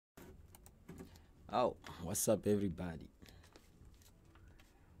Oh, what's up everybody?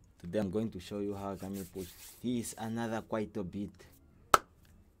 Today I'm going to show you how I can push this another Kwaito beat.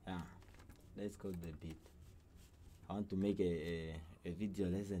 Yeah, let's go to the beat. I want to make a video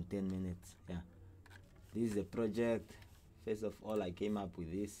less than 10 minutes. Yeah, this is a project. First of all, I came up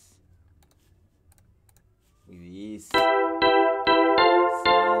with this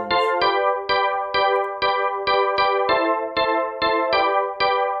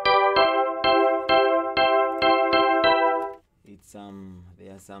sounds.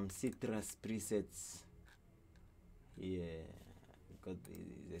 There are some citrus presets here. Because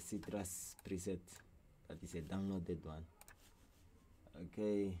the citrus preset, that is a downloaded one.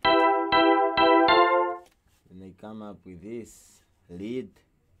 Okay, then I come up with this lead.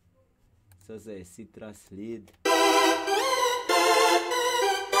 It's also a citrus lead.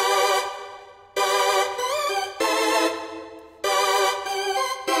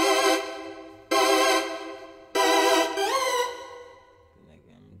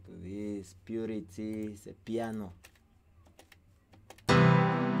 Purity is a piano.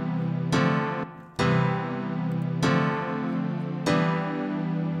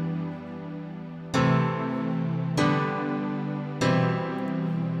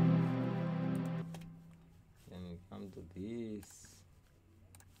 Then we come to this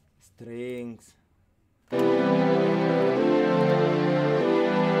strings.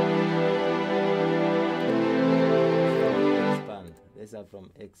 Expand. These are from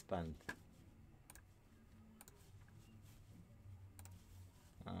Expand.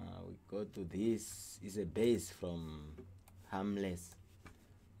 We go to this. Is a bass from Harmless.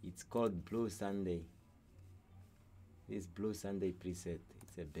 It's called Blue Sunday. This Blue Sunday preset.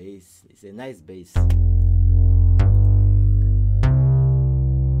 It's a bass. It's a nice bass.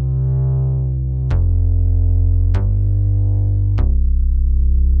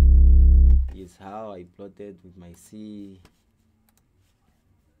 Is how I plotted with my C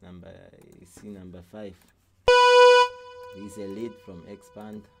number 5. This is a lead from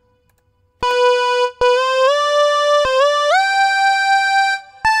Expand.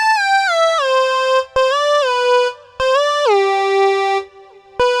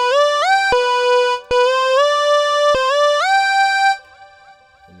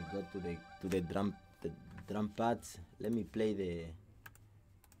 When we go to the drum parts, let me play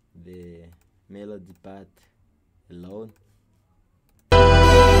the melody part alone.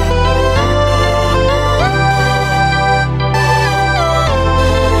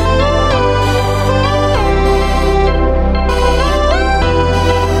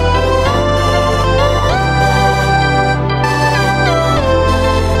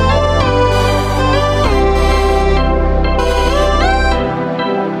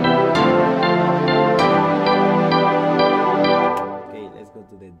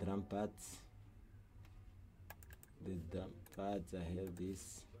 The drum pads, I have this.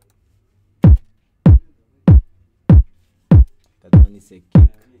 That one is a kick.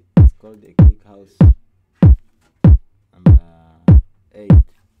 It's called a kick house. Number 8.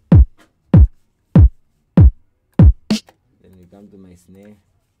 Then we come to my snare.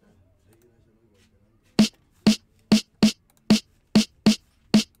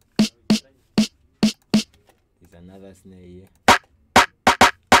 There's another snare here.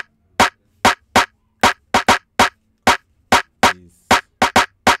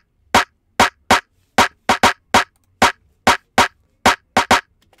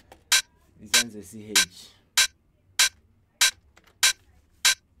 This one's a CH.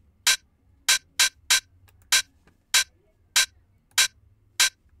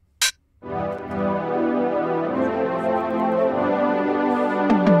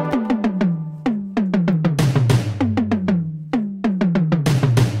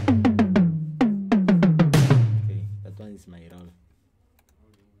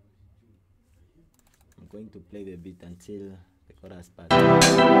 I'm going to play the beat until the chorus part.